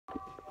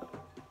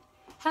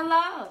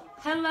Hello,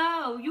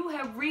 hello, you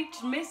have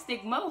reached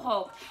Mystic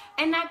Mohawk,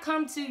 and I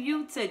come to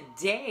you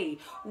today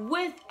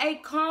with a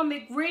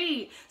karmic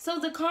read. So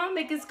the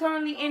karmic is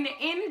currently in the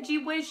energy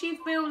where she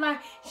feel like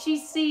she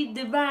see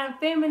divine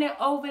feminine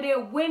over there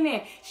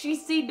winning. She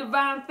see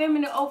divine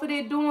feminine over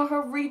there doing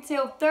her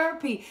retail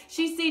therapy.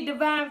 She see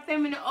divine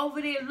feminine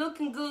over there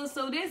looking good.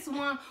 So this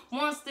one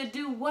wants to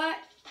do what?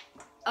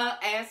 A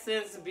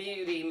essence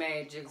beauty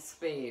magic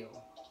spell.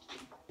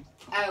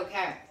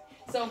 Okay.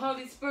 So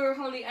Holy Spirit,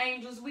 Holy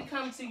Angels, we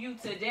come to you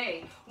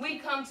today. We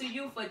come to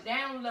you for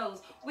downloads.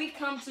 We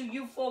come to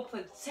you for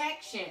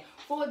protection,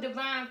 for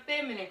divine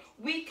feminine.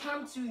 We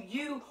come to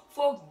you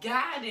for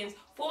guidance,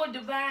 for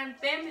divine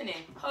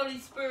feminine. Holy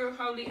Spirit,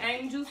 Holy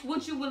Angels,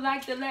 what you would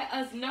like to let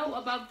us know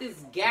about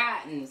this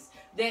guidance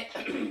that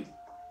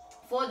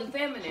for the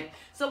feminine.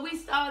 So we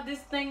start this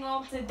thing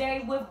off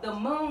today with the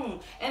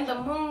moon, and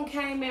the moon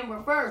came in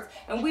reverse.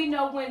 And we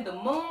know when the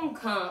moon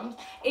comes,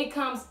 it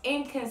comes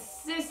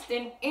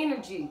inconsistent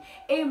energy.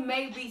 It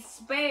may be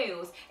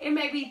spells. It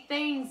may be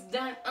things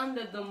done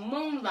under the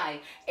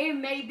moonlight. It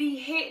may be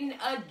hidden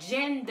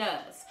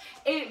agendas.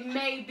 It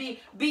may be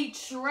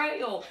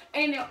betrayal.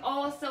 And it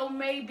also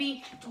may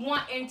be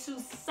wanting to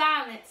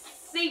silence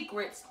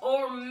secrets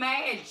or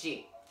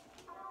magic.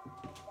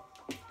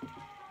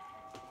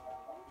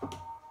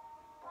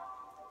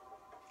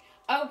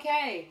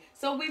 Okay,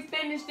 so we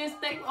finished this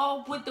thing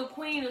off with the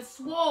Queen of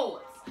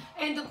Swords.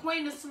 And the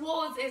Queen of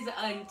Swords is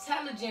an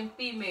intelligent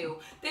female.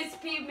 This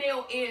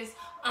female is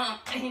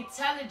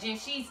intelligent.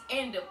 She's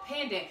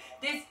independent.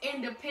 This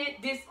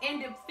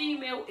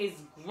female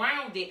is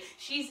grounded.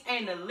 She's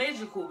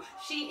analytical.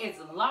 She is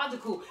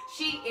logical.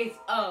 She is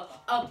a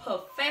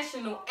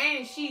professional,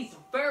 and she's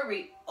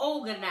very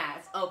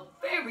organized. A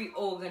very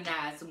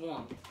organized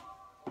woman.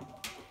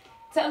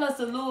 Tell us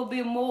a little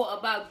bit more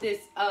about this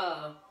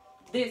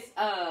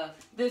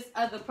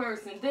other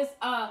person. This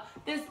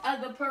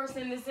other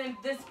person is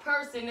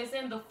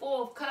in the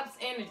Four of Cups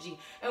energy.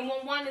 And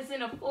when one is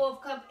in a Four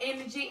of Cups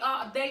energy,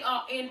 they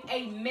are in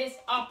a missed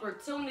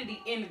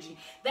opportunity energy.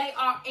 They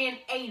are in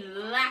a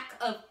lack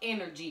of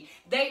energy.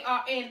 They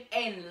are in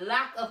a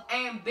lack of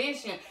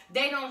ambition.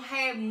 They don't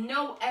have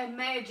no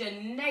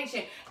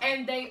imagination.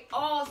 And they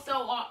also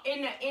are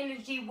in an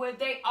energy where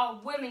they are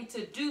willing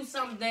to do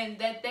something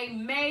that they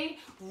may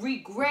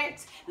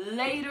regret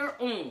later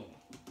on.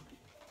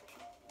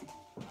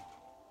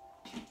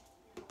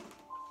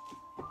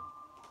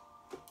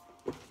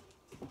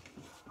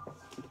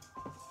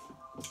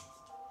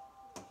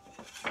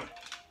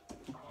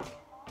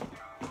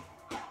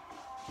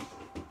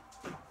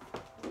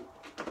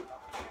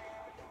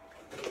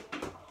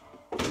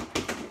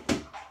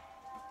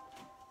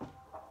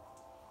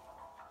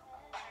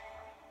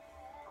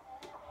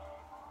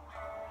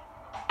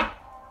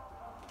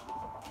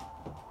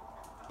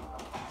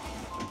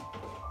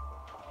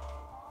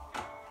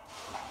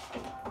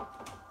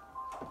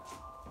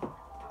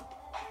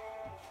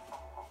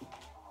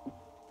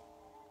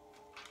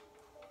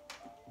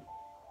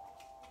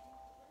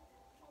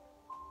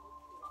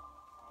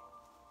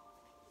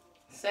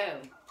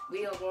 So,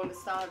 we are going to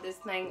start this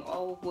thing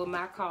off with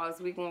my cards.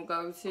 We're going to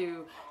go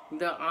to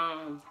the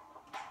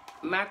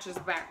Mattress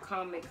Back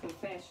Karmic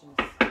Confessions.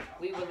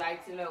 We would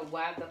like to know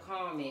why the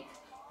Karmic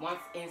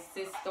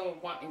insists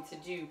on wanting to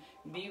do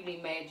beauty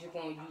magic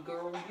on you,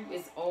 girl. You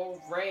is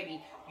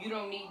already, you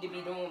don't need to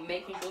be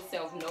making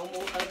yourself no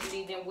more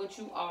ugly than what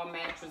you are,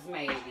 Mattress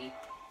Maggie.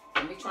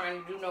 Don't be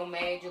trying to do no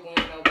magic on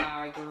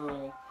nobody,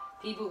 girl.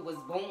 People was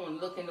born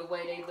looking the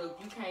way they look.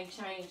 You can't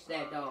change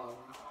that, dog.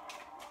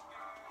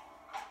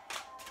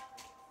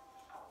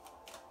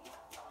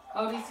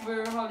 Holy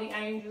Spirit, Holy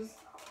Angels.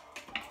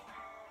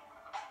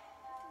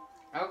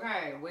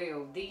 Okay,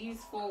 well, these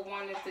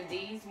wanted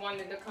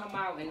to come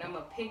out, and I'm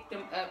going to pick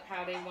them up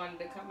how they wanted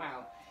to come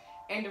out.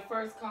 And the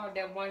first card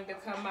that wanted to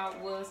come out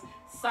was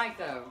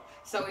Psycho.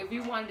 So if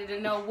you wanted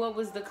to know what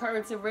was the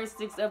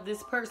characteristics of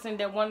this person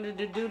that wanted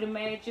to do the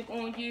magic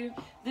on you,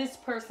 this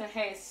person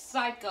has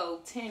psycho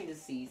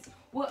tendencies.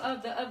 What are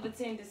the other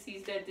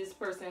tendencies that this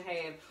person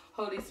have?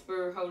 Holy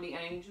Spirit, Holy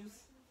Angels.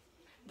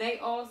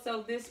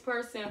 This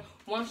person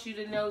wants you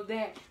to know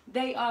that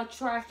they are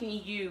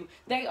tracking you.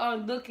 They are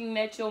looking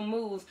at your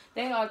moves.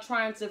 They are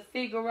trying to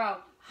figure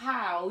out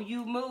how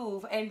you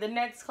move. And the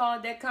next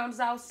card that comes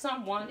out,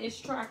 someone is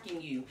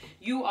tracking you.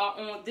 You are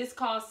on, this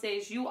card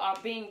says you are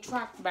being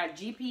tracked by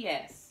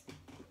GPS.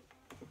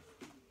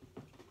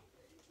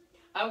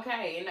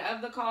 Okay, and the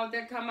other card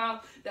that come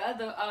out, the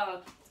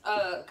other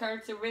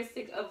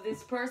characteristic of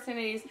this person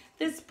is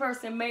this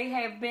person may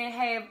have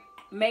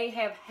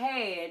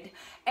had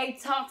a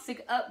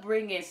toxic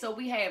upbringing. So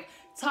we have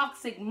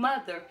toxic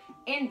mother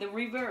in the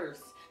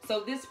reverse. So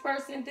this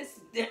person,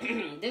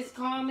 this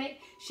karmic,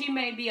 she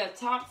may be a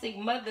toxic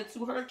mother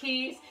to her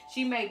kids.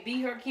 She may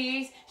beat her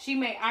kids. She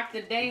may act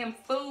a damn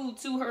fool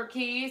to her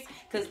kids.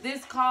 Because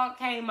this card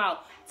came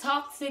out,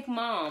 toxic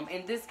mom,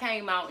 and this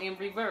came out in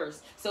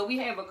reverse. So we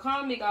have a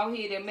karmic out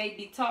here that may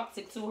be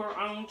toxic to her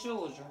own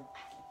children.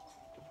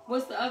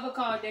 What's the other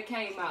card that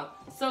came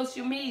out?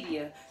 Social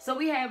media. So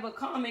we have a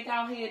comic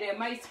out here that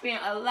might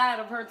spend a lot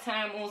of her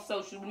time on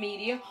social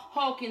media,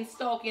 hawking,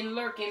 stalking,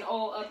 lurking,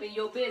 all up in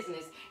your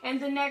business. And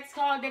the next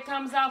card that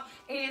comes out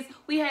is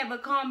we have a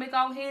comic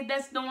out here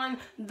that's doing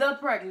the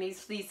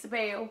pregnancy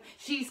spell.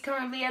 She's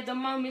currently at the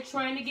moment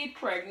trying to get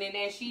pregnant,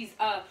 and she's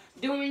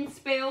doing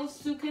spells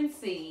to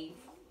conceive.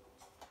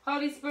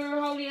 Holy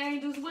Spirit, Holy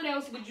Angels, what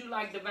else would you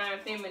like Divine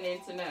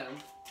Feminine to know?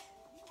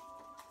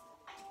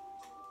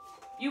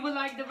 You would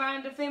like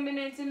Divine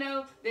Feminine to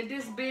know that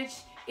this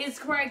bitch is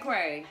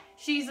cray-cray.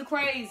 She's a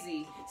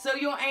crazy. So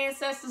your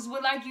ancestors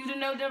would like you to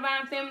know,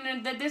 Divine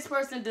Feminine, that this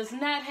person does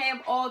not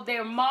have all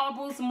their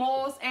marbles,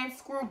 morals, and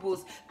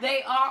scruples.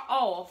 They are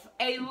off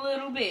a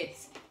little bit.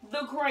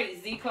 The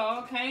crazy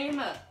card came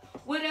up.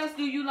 What else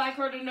do you like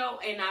her to know?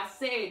 And I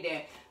said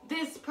that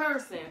this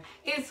person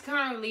is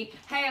currently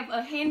have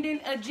a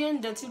hidden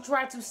agenda to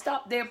try to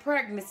stop their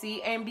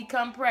pregnancy and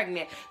become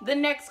pregnant. The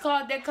next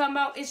card that come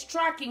out is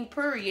tracking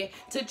period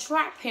to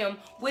trap him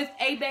with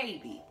a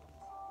baby.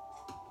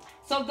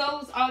 So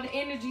those are the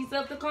energies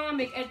of the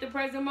karmic at the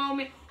present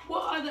moment.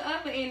 What are the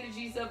other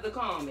energies of the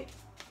karmic?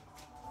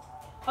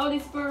 Holy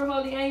Spirit,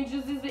 Holy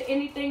Angels, is there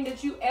anything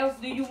that else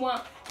do you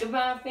want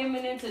Divine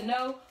Feminine to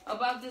know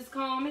about this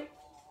karmic?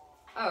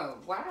 Oh,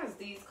 why is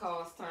these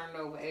cards turned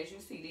over? As you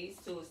see, these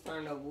two is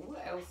turned over.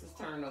 What else is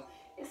turned over?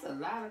 It's a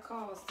lot of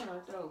cards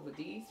turned over.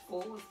 These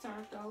four is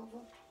turned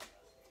over.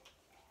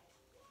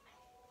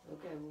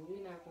 Okay, well,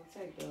 we're not going to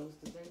take those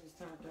because they was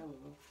turned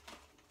over.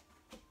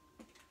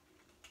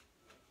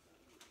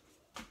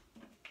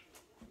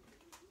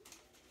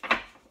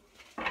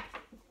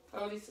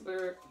 Holy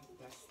Spirit,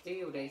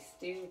 they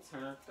still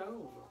turned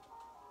over.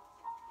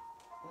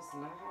 That's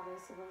not how they're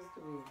supposed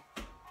to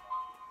be.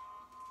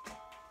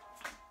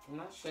 And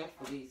I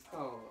shuffle these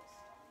cards.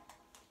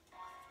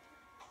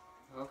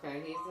 Okay,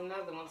 here's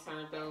another one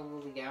turned over.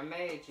 We got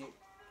magic.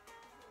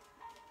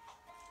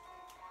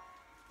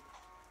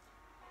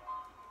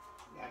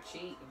 Got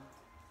cheating.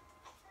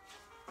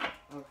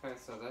 Okay,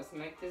 so let's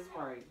make this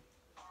right.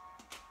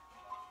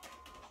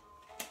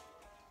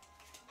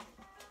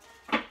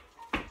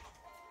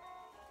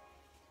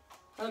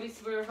 Holy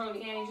Spirit,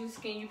 Holy Angels,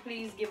 can you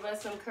please give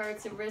us some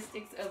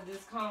characteristics of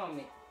this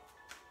karmic?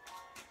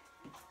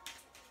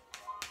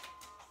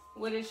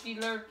 What is she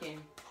lurking?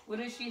 What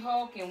is she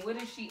hawking? What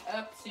is she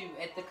up to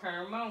at the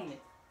current moment?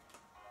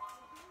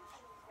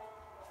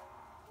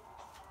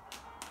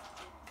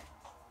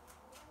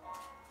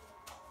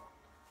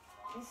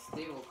 It's still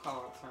a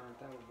card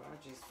turned over. I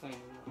just seen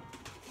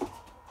it.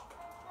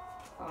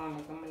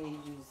 Karmic, I'm gonna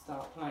need you to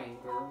stop playing,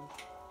 girl.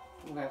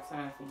 I don't got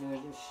time for you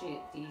and your shit.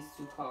 These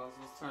two cards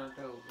was turned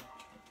over.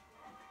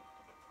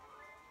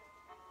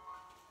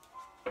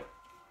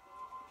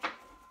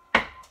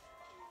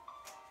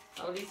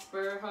 Holy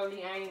Spirit,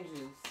 Holy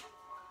Angels,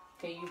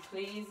 can you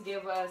please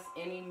give us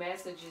any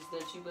messages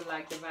that you would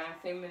like Divine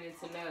Feminine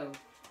to know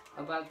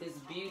about this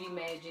beauty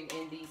magic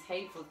and these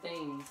hateful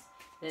things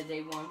that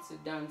they want to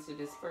done to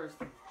this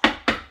person?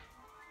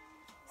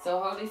 So,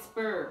 Holy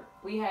Spirit,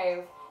 we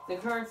have the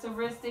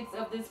characteristics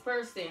of this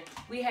person.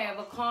 We have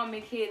a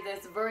karmic here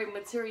that's very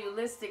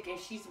materialistic, and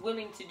she's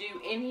willing to do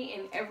any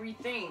and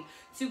everything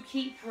to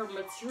keep her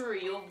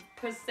material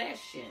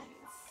possessions.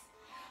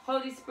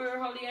 Holy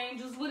Spirit, Holy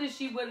Angels, what is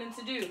she willing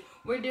to do?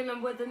 We're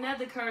dealing with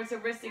another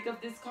characteristic of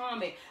this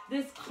karmic.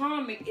 This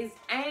karmic is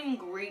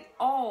angry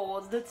all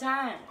the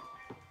time.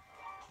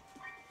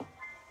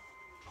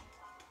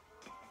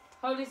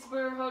 Holy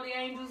Spirit, Holy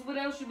Angels, what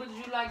else would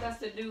you like us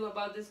to do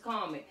about this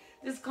karmic?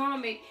 This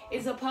karmic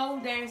is a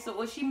pole dancer,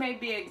 or she may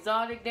be an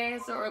exotic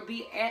dancer or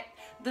be at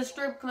the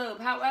strip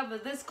club. However,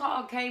 this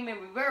card came in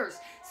reverse.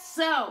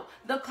 So,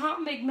 the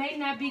karmic may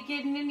not be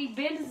getting any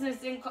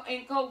business in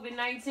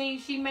COVID-19.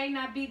 She may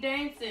not be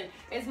dancing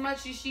as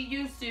much as she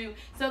used to.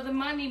 So, the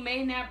money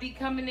may not be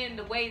coming in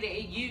the way that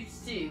it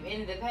used to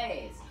in the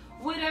past.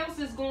 What else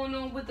is going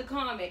on with the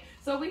karmic?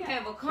 So we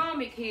have a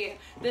karmic here.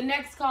 The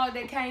next card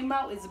that came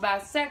out is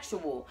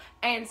bisexual.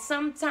 And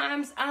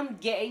sometimes I'm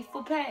gay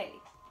for pay.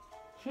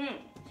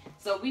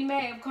 So we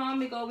may have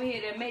karmic over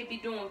here that may be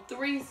doing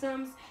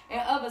threesomes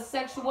and other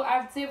sexual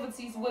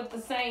activities with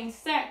the same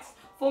sex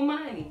for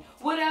money.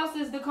 What else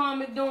is the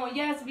karmic doing?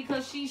 Yes,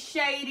 because she's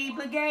shady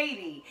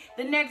bagady.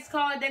 The next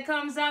card that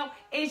comes out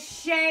is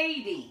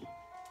shady.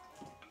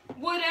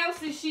 What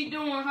else is she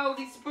doing,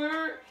 Holy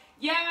Spirit?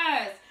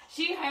 Yes.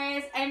 She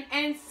has an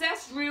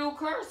ancestral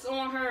curse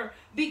on her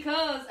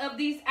because of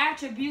these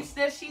attributes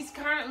that she's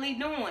currently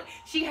doing.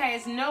 She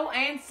has no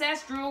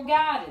ancestral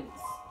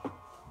guidance.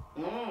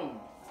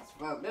 That's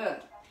fucked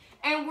up.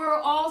 And we're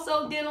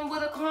also dealing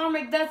with a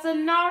karmic that's a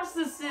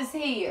narcissist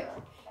here.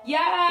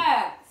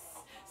 Yes.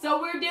 So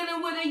we're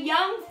dealing with a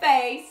young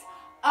face,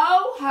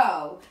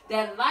 ho,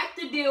 that like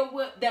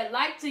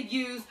to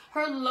use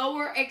her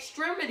lower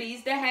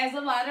extremities that has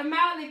a lot of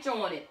mileage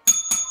on it.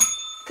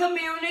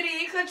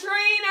 Community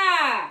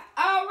Katrina.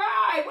 All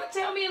right. Well,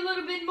 tell me a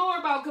little bit more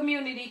about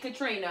Community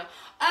Katrina.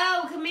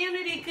 Oh,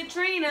 Community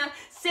Katrina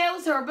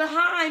sells her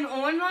behind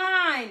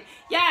online.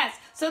 Yes.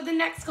 So the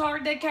next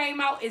card that came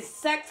out is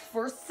sex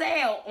for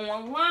sale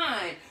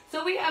online.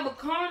 So we have a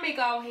karmic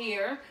out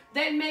here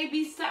that may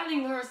be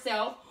selling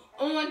herself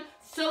on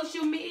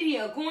social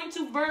media, going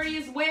to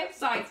various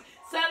websites,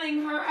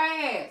 selling her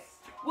ass.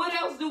 What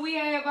else do we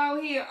have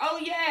out here? Oh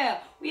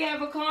yeah, we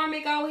have a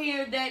karmic out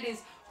here that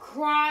is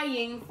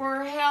crying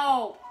for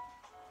help.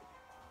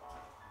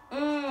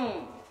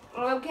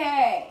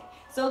 Okay.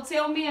 So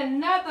tell me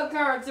another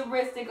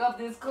characteristic of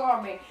this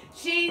karmic.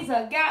 She's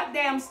a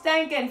goddamn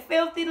stinking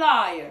filthy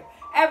liar.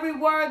 Every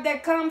word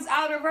that comes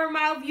out of her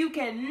mouth, you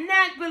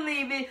cannot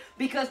believe it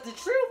because the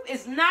truth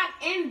is not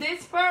in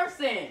this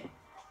person.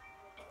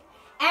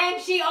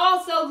 And she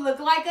also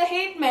looked like a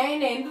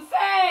hitman in the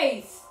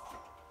face.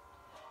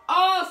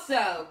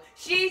 Also,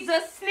 she's a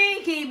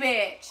sneaky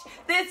bitch.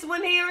 This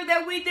one here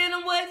that we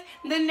dealing with,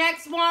 the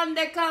next one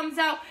that comes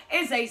out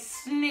is a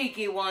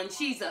sneaky one.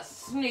 She's a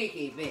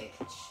sneaky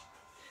bitch.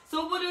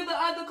 So what are the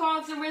other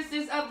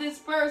characteristics of this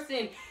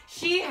person?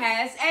 She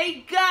has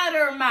a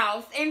gutter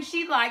mouth and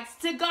she likes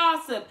to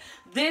gossip.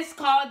 This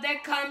card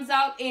that comes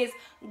out is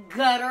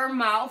gutter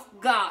mouth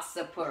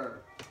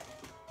gossiper.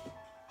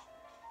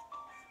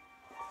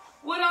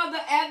 What are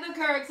the other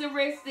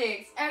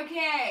characteristics?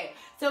 Okay,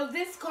 so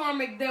this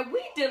karmic that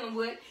we dealing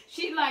with,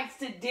 she likes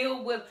to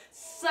deal with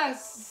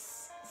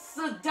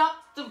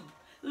seductive,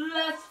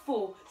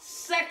 lustful,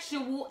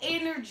 sexual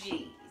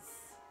energies.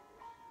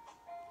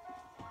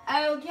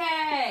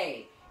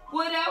 Okay,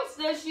 what else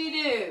does she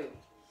do?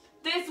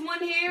 This one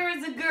here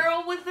is a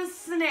girl with a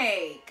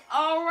snake.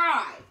 All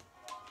right,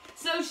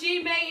 so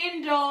she may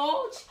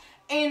indulge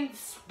in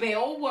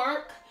spell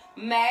work,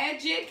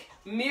 magic,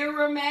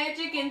 mirror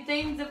magic, and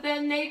things of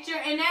that nature.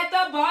 And at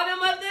the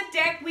bottom of the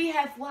deck, we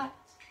have what?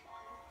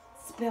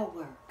 Spell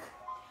work.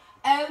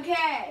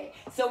 Okay,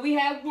 so we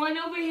have one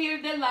over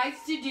here that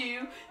likes to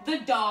do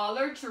the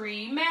Dollar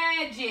Tree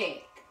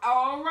magic.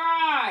 All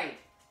right,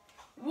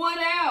 what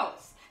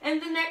else? And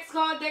the next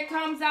card that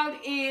comes out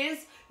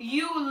is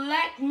You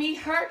Let Me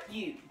Hurt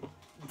You,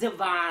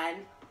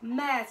 Divine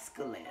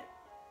Masculine.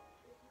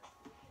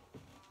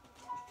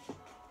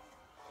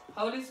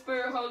 Holy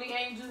Spirit, Holy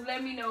Angels,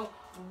 let me know.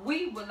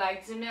 We would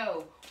like to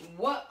know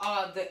what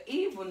are the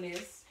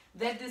evilness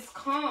that this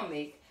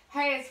karmic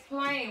has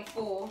planned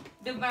for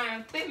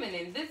Divine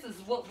Feminine. This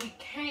is what we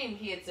came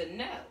here to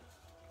know.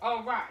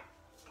 All right.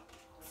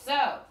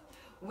 So,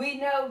 we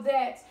know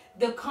that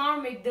the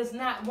karmic does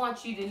not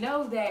want you to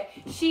know that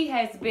she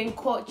has been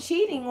caught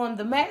cheating on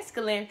the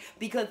masculine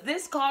because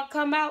this card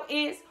come out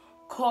is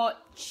caught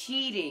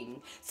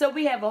cheating. So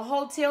we have a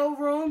hotel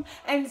room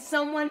and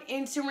someone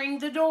entering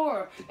the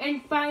door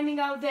and finding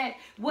out that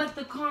what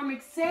the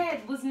karmic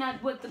said was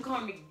not what the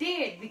karmic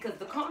did because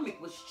the karmic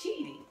was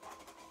cheating.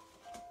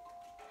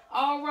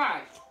 All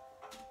right,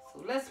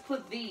 so let's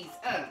put these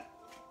up.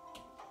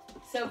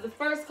 So the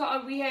first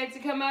card we had to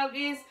come out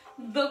is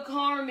the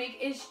karmic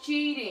is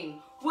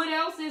cheating. What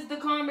else is the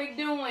karmic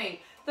doing?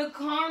 The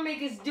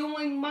karmic is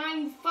doing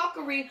mind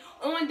fuckery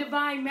on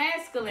Divine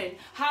Masculine.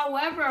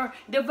 However,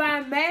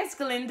 Divine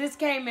Masculine, this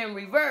came in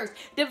reverse.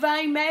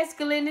 Divine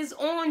Masculine is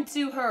on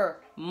to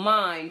her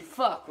mind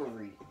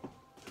fuckery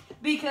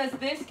because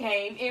this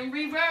came in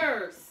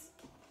reverse.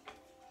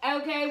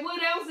 Okay,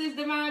 what else is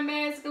Divine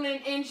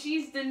Masculine? And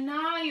she's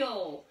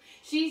denial.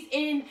 She's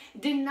in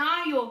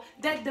denial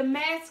that the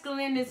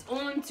masculine is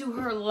on to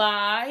her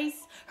lies,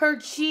 her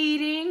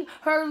cheating,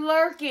 her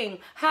lurking.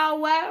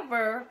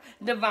 However,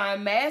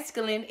 Divine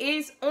Masculine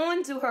is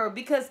on to her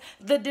because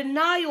the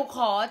denial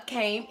card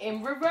came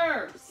in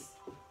reverse.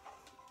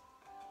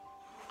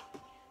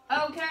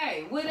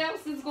 Okay, what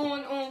else is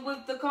going on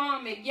with the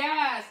karmic?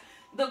 Yes,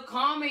 the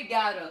karmic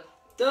got a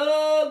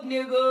thug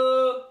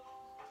nigga.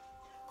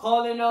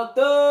 Calling out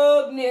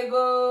thug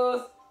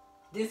niggas.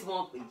 This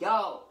one for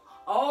y'all.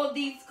 All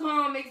these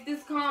comics,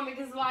 this comic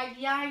is like,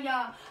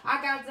 yeah,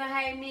 I got to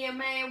have me a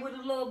man with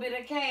a little bit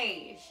of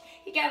cash.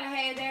 He got to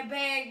have that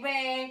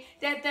bag,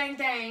 that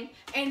thing,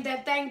 and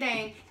that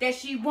thing that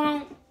she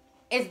want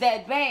is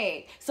that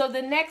bag. So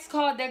the next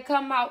card that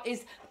come out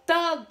is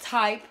thug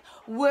type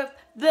with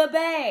the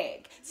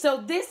bag. So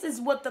this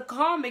is what the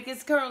karmic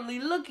is currently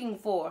looking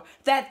for.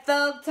 That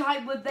thug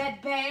type with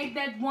that bag,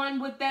 that one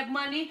with that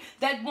money,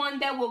 that one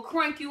that will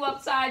crank you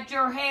upside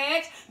your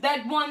head,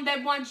 that one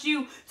that wants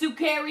you to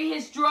carry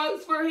his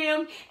drugs for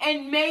him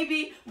and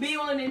maybe be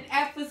on an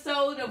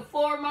episode of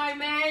For My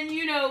Man.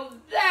 You know,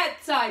 that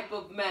type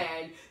of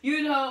man.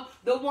 You know,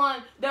 the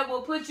one that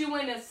will put you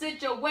in a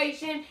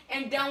situation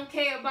and don't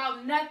care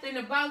about nothing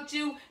about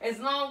you as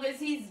long as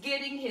he's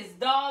getting his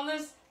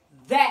dollars.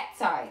 That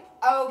type.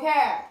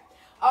 Okay.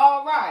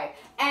 All right.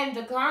 And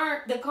the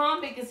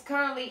karmic is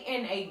currently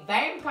in a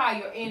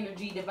vampire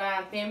energy,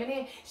 Divine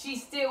Feminine. She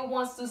still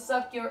wants to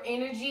suck your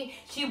energy.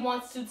 She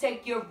wants to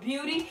take your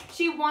beauty.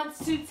 She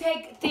wants to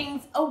take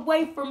things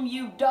away from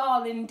you,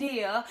 darling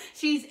dear.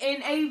 She's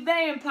in a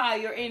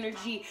vampire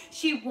energy.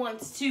 She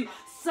wants to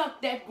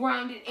suck that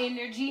grounded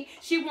energy.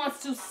 She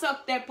wants to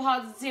suck that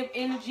positive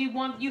energy.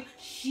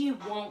 She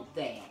wants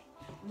that.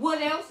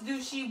 What else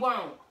do she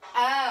want?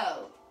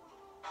 Oh.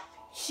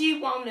 She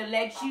want to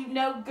let you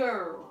know,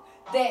 girl,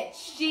 that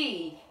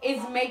she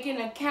is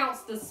making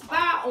accounts to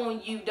spy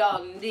on you,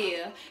 darling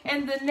dear.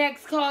 And the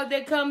next card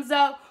that comes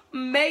out,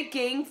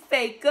 making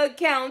fake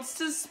accounts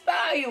to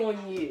spy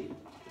on you.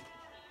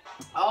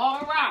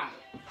 All right.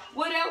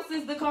 What else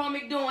is the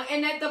karmic doing?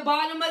 And at the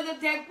bottom of the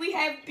deck, we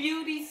have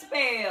beauty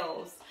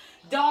spells.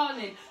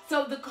 Darling,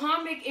 so the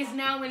karmic is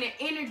now in an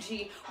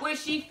energy where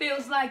she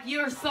feels like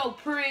you're so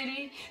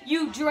pretty.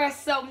 You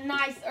dress so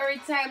nice every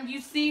time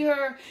you see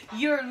her.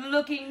 You're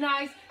looking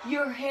nice.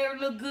 Your hair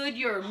look good.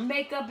 Your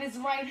makeup is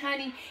right,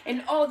 honey.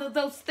 And all of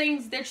those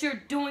things that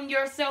you're doing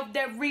yourself,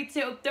 that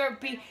retail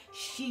therapy,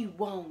 she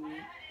wants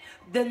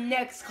it. The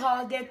next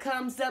card that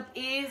comes up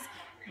is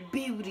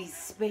beauty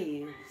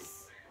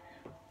spells.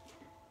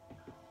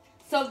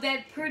 So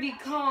that pretty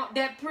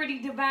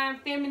divine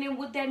feminine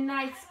with that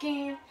nice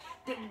skin,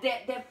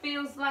 that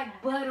feels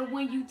like butter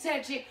when you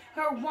touch it,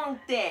 her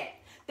want that.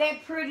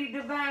 That pretty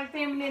divine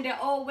feminine that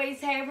always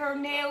have her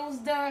nails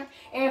done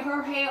and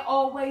her hair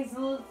always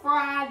look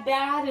fried,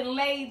 dyed, and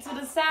laid to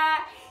the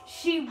side.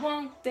 She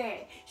want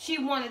that. She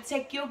want to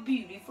take your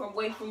beauty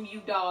away from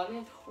you,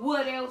 darling.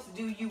 What else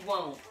do you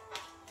want?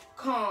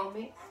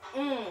 Karmic.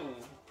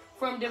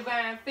 From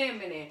divine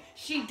feminine.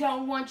 She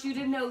don't want you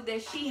to know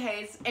that she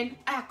has an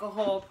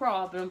alcohol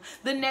problem.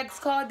 The next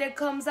card that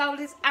comes out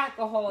is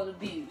alcohol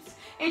abuse.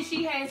 And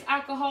she has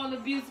alcohol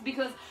abuse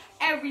because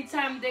every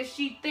time that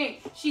she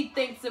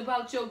thinks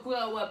about your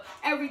glow up.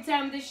 Every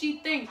time that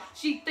she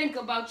think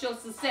about your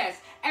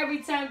success. Every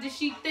time that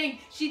she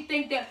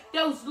think that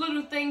those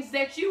little things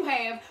that you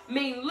have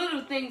mean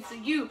little things to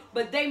you,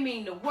 but they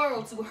mean the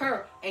world to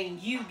her.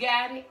 And you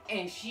got it,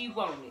 and she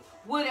want it.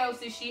 What else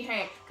does she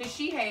have? Because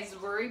she has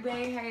very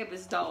bad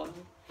habits, darling.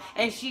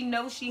 And she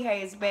knows she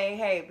has bad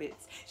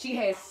habits. She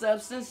has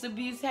substance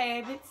abuse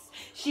habits.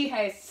 She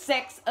has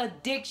sex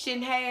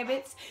addiction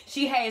habits.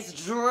 She has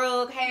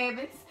drug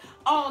habits.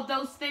 All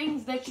those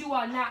things that you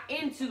are not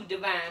into,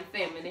 divine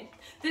feminine.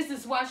 This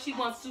is why she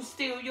wants to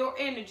steal your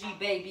energy,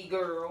 baby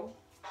girl.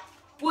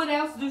 What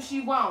else do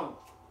she want?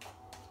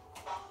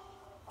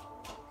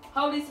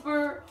 Holy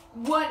Spirit,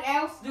 what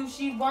else do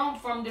she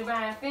want from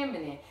divine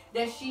feminine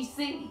that she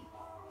see?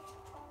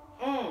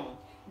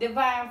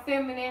 Divine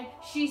feminine,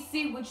 she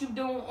see what you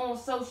doing on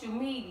social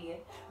media,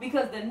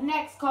 because the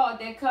next card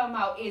that come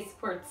out is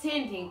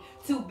pretending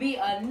to be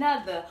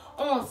another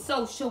on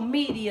social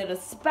media to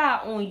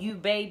spy on you,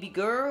 baby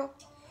girl.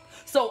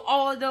 So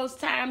all those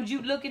times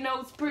you looking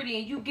those pretty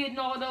and you getting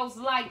all those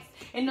likes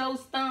and those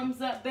thumbs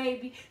up,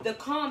 baby, the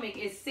karmic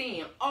is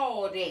seeing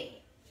all that.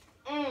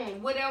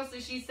 What else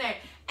is she saying?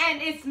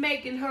 And it's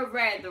making her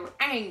rather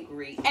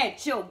angry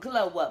at your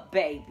glow up,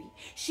 baby.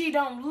 She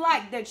don't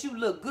like that you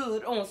look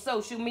good on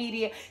social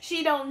media.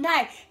 She don't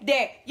like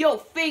that your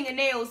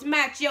fingernails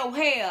match your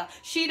hair.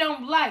 She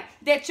don't like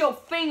that your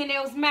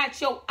fingernails match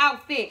your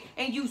outfit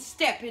and you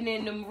stepping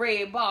in them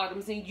red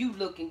bottoms and you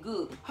looking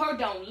good. Her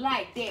don't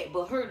like that,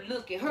 but her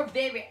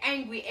very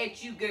angry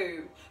at you,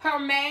 girl. Her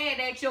mad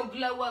at your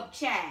glow up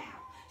child.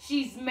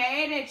 She's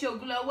mad at your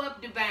glow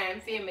up,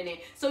 divine feminine.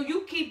 So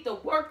you keep the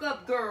work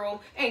up,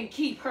 girl, and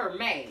keep her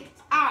mad.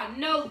 I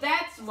know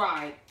that's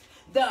right.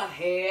 The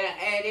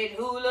hair-headed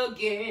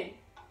hooligan.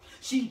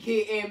 She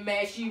getting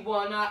mad. She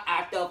wanna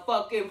act a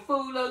fucking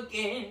fool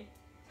again.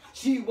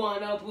 She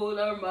wanna pull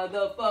her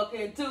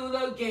motherfucking tool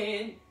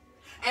again.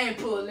 And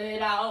pull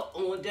it out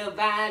on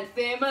divine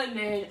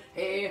feminine.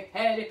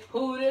 Hair-headed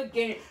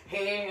hooligan.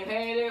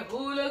 Hair-headed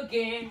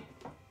hooligan.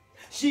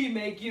 She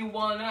make you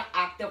wanna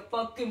act a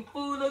fucking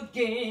fool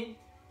again.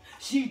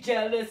 She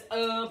jealous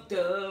of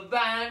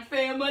divine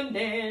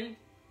feminine.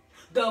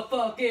 The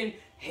fucking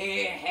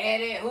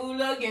hair-headed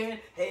hooligan.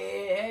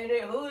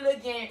 Hair-headed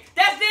hooligan.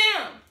 That's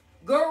them.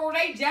 Girl,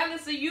 they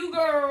jealous of you,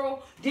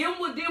 girl. Them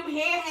with them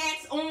hair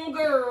hats on,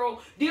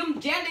 girl. Them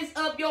jealous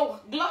of your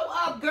glow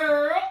up,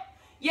 girl.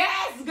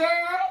 Yes,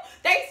 girl.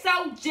 They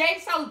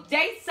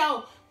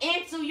so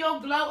into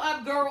your glow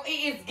up, girl.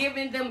 It is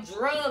giving them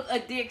drug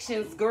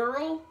addictions,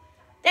 girl.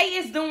 They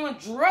is doing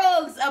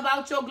drugs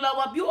about your glow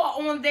up. You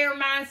are on their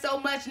mind so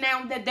much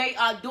now that they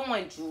are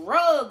doing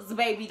drugs,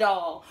 baby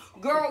doll.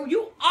 Girl,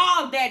 you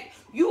are that.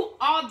 You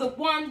are the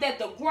one that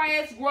the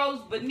grass grows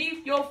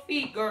beneath your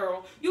feet,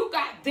 girl. You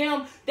got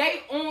them.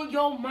 They on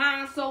your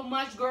mind so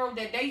much, girl,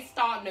 that they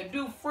starting to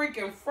do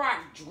freaking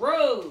frack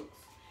drugs.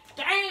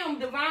 Damn,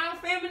 divine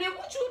feminine,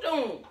 what you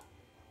doing?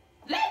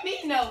 Let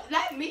me know.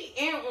 Let me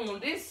in on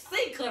this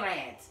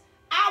secret.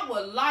 I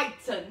would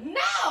like to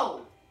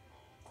know.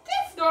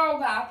 This girl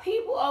got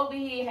people over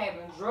here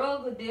having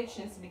drug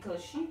addictions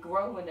because she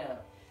growing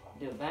up.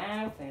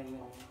 Divine feminine.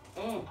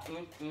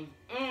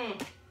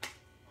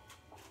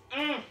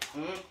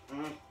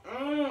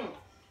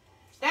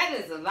 That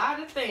is a lot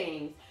of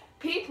things.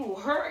 People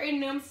hurting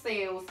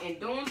themselves and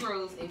doing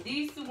drugs. And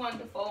these two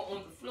wonderful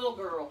on the floor,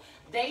 girl.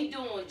 They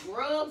doing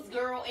drugs,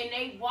 girl, and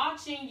they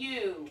watching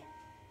you.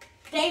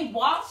 They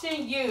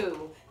watching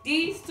you.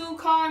 These two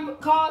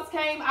cards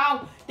came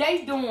out.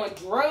 They doing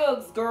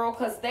drugs, girl,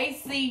 because they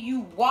see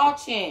you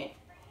watching.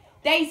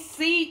 They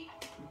see...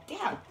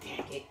 Damn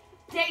it.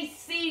 They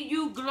see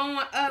you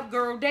glowing up,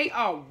 girl. They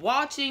are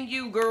watching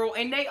you, girl,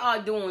 and they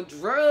are doing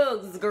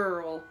drugs,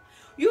 girl.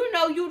 You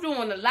know you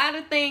doing a lot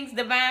of things,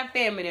 Divine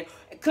Feminine,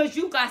 because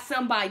you got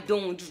somebody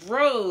doing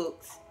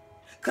drugs.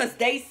 Because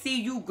they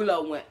see you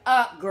glowing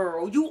up,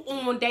 girl. You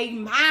on their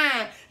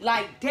mind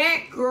like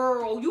that,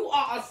 girl. You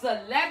are a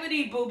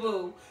celebrity,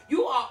 boo-boo.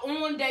 You are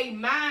on their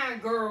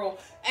mind, girl.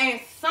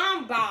 And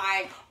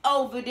somebody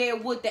over there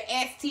with the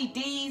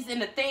STDs and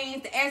the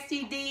things, the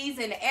STDs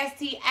and the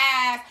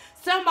STIs,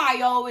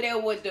 somebody over there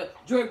with the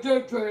drip,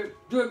 drip, drip,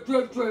 drip,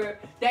 drip,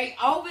 drip. They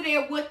over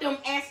there with them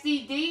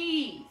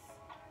STDs.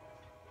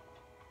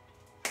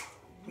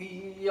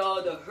 We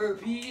are the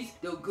herpes,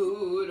 the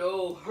good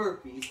old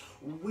herpes.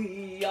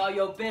 We are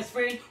your best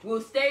friend. We'll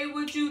stay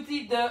with you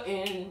till the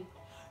end.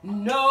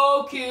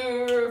 No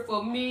cure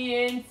for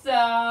me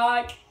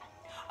inside.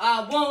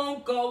 I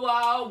won't go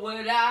out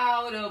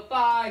without a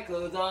fight,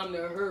 'cause I'm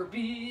the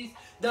herpes.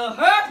 The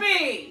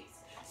herpes!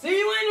 See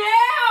you in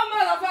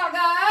hell,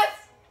 motherfuckers!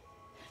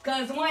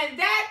 'Cause when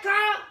that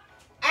comes,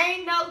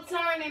 ain't no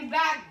turning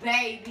back,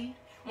 baby.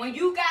 When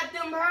you got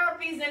them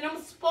herpes and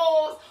them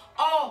spores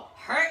all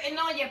hurting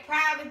on your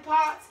private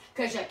parts,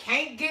 'cause you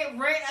can't get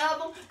rid of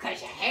them,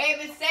 'cause you're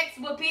having sex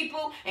with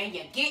people and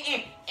you're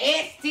getting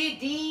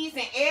STDs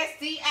and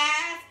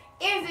STIs,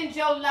 isn't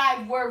your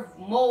life worth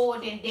more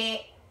than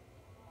that?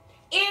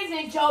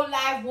 Isn't your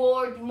life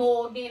worth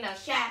more than a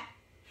shot?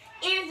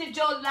 Isn't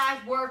your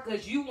life worth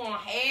because you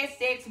want to have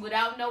sex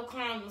without no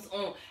condoms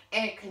on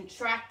and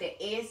contract the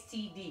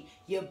STD?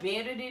 You're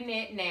better than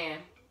that now.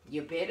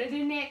 You're better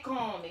than that,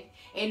 Karmic.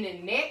 And the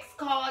next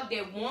card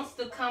that wants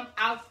to come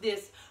out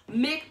this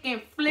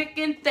micking,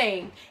 flicking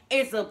thing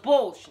is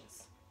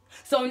abortions.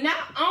 So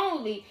not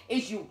only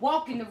is you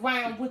walking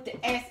around with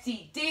the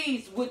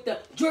STDs, with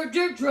the drip,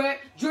 drip, drip,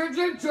 drip,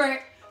 drip,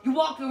 drip, you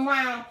walking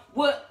around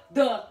with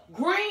the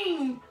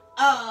green,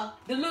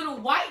 the little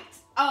white,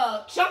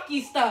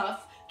 chunky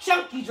stuff,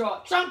 chunky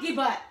draw, chunky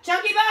butt,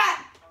 chunky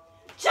butt,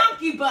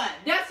 chunky butt.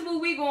 That's what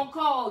we gonna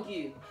call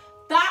you.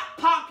 Thought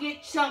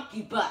pocket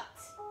chunky butt.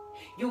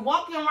 You're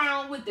walking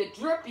around with the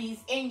drippies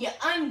in your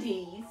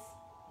undies.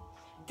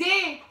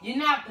 Then you're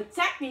not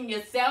protecting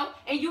yourself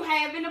and you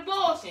having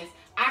abortions.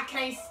 I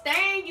can't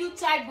stand you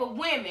type of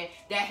women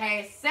that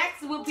have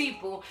sex with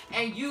people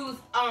and use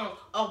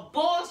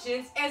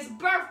abortions as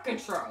birth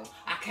control.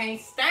 I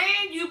can't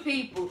stand you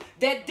people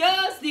that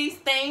does these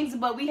things,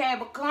 but we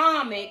have a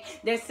Karmic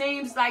that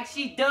seems like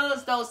she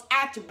does those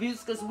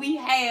attributes because we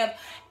have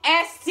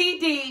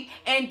STD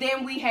and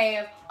then we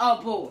have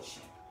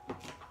abortion.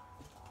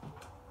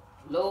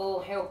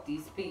 Lord, help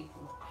these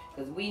people.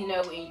 Because we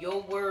know in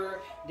your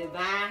word,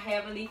 Divine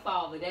Heavenly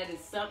Father, that is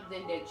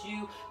something that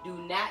you do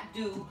not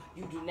do.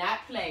 You do not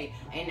play.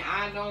 And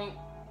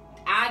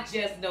I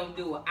just don't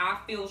do it. I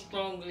feel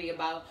strongly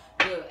about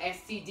the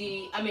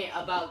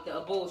about the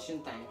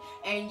abortion thing.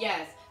 And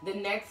yes, the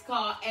next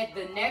card at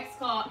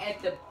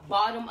the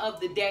bottom of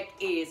the deck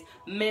is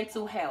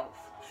mental health.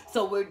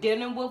 So we're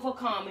dealing with a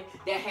Karmic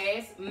that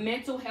has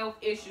mental health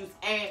issues,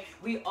 and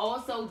we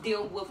also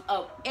deal with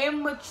an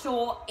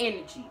immature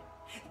energy.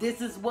 This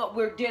is what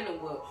we're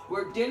dealing with.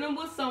 We're dealing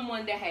with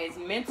someone that has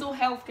mental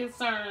health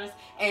concerns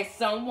and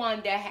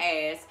someone that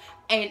has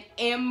an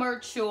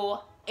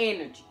immature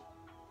energy.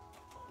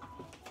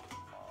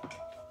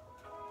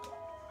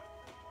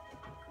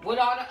 What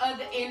are the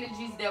other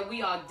energies that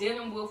we are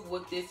dealing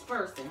with this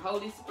person?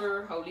 Holy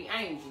Spirit, Holy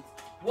Angels.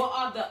 What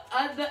are the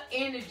other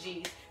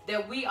energies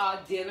that we are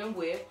dealing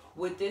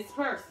with this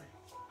person?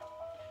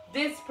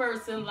 This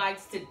person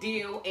likes to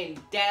deal and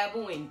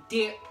dabble and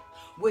dip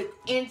with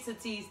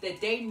entities that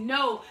they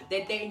know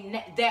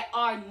that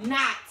are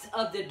not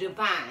of the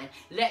divine.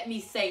 Let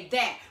me say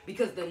that,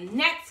 because the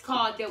next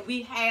card that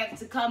we have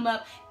to come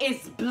up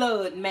is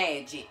blood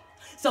magic.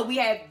 So we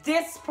have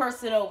this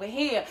person over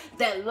here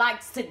that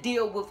likes to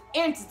deal with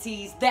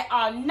entities that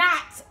are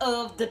not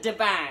of the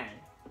divine.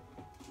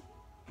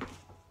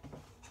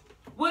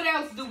 What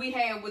else do we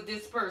have with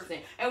this person?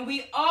 And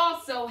we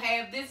also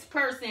have this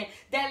person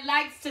that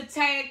likes to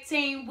tag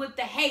team with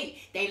the hate.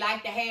 They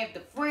like to have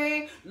the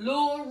friend,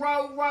 Lil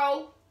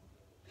Roro,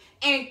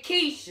 and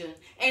Keisha,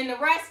 and the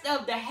rest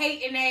of the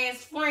hating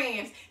ass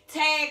friends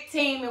tag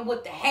teaming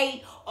with the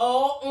hate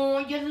all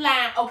on your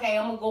line. Okay,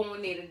 I'm gonna go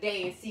on there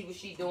today and see what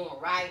she doing,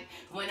 right?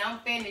 When I'm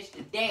finished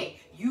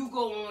today, you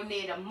go on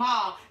there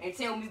tomorrow and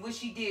tell me what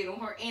she did on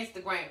her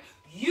Instagram.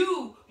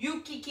 You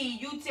Kiki,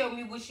 you tell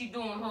me what she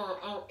doing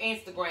on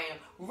Instagram.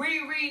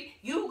 Riri,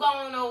 you go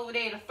on over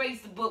there to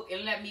Facebook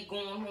and let me go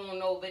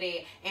on over there.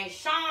 And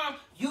Sean,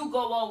 you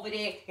go over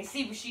there and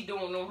see what she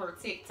doing on her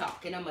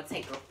TikTok. And I'm going to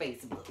take her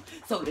Facebook.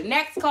 So the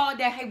next card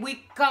that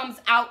week comes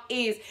out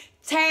is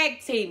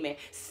tag teaming.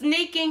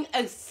 Sneaking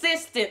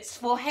assistance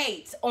for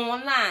hate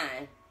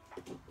online.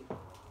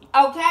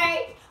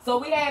 Okay? So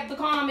we have the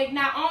Karmic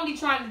not only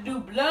trying to do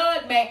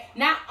blood magic,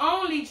 not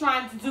only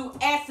trying to do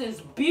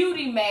essence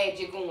beauty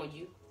magic on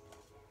you.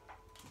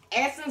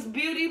 Essence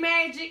beauty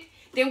magic.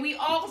 Then we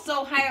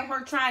also have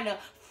her trying to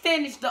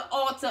finish the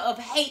altar of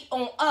hate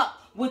on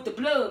up with the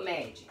blood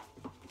magic.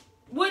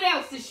 What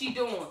else is she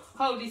doing,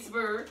 Holy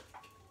Spirit,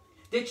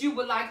 that you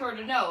would like her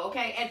to know,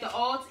 okay? At the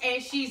altar,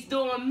 and she's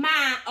doing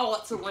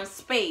mind-altering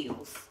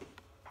spells.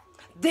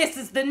 This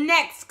is the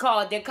next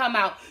card that come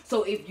out.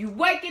 So if you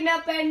waking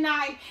up at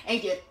night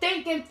and you're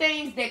thinking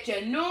things that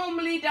you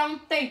normally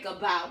don't think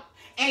about,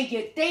 and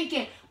you're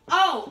thinking,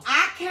 oh,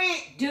 I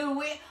can't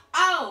do it,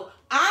 oh,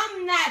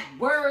 I'm not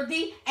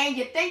worthy, and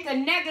you're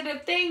thinking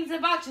negative things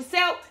about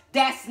yourself,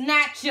 that's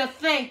not your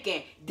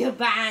thinking,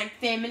 Divine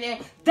Feminine.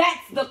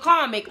 That's the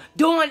Karmic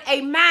doing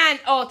a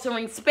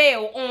mind-altering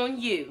spell on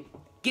you.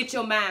 Get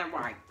your mind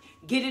right.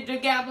 Get it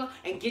together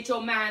and get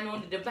your mind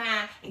on the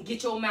divine and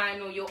get your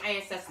mind on your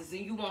ancestors.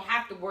 And you won't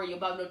have to worry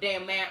about no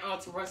damn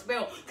mind-altering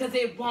spell because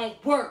it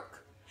won't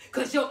work.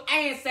 Because your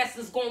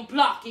ancestors going to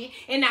block it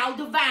and our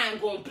divine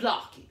going to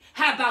block it.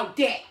 How about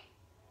that?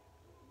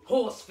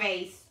 Horse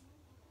face.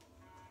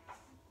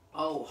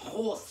 Oh,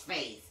 horse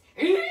face.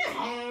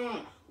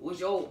 With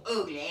your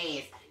ugly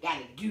ass got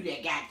to do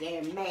that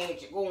goddamn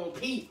magic on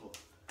people.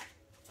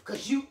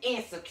 Because you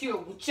insecure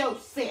with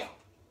yourself.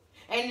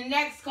 And the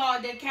next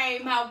card that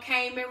came out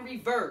came in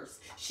reverse.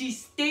 She's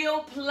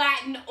still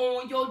plotting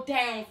on your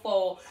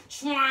downfall,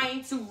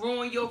 trying to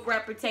ruin your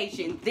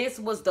reputation. This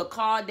was the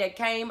card that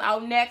came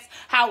out next.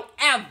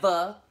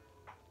 However,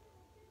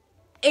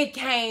 it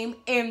came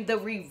in the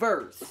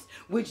reverse,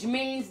 which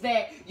means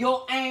that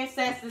your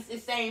ancestors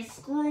is saying,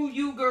 screw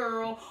you,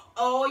 girl.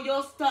 All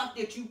your stuff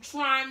that you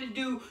trying to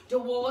do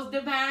towards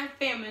Divine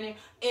Feminine,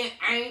 it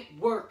ain't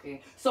working.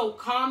 So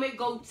Karmic,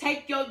 go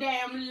take your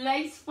damn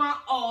lace front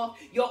off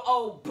your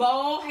old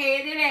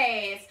bald-headed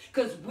ass,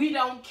 because we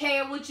don't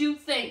care what you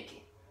thinking.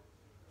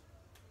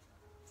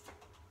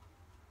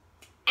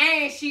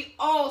 And she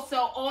also,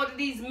 all of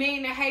these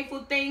mean and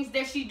hateful things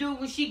that she do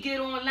when she get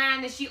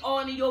online and she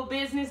on your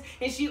business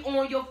and she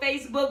on your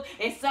Facebook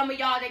and some of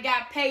y'all that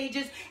got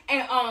pages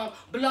and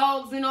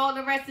blogs and all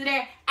the rest of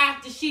that,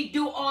 after she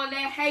do all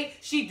that hate,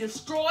 she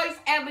destroys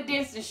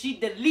evidence and she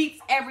deletes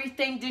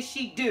everything that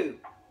she do.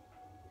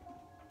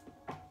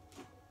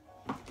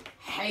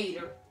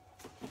 Hater.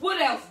 What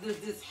else does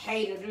this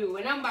hater do?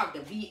 And I'm about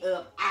to be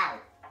up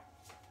out.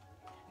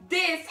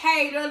 This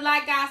hater,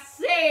 like I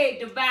said,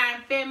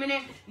 Divine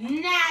Feminine,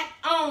 not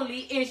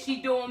only is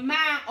she doing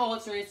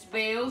mind-altering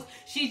spells,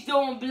 she's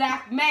doing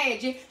black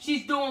magic,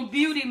 she's doing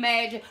beauty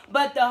magic,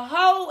 but the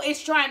hoe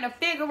is trying to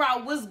figure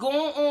out what's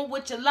going on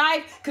with your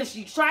life because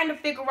she's trying to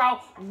figure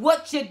out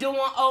what you're doing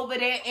over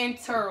there in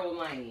Tarot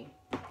Land.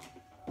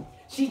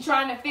 She's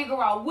trying to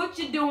figure out what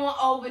you're doing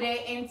over there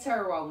in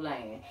Tarot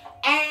Land.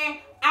 And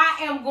I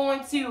am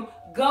going to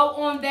go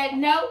on that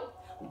note.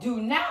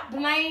 Do not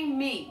blame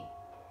me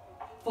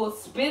for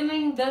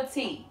spilling the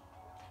tea.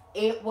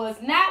 It was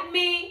not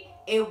me,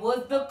 it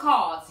was the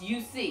cards you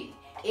see.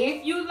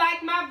 If you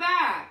like my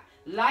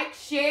vibe, like,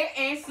 share,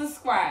 and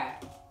subscribe.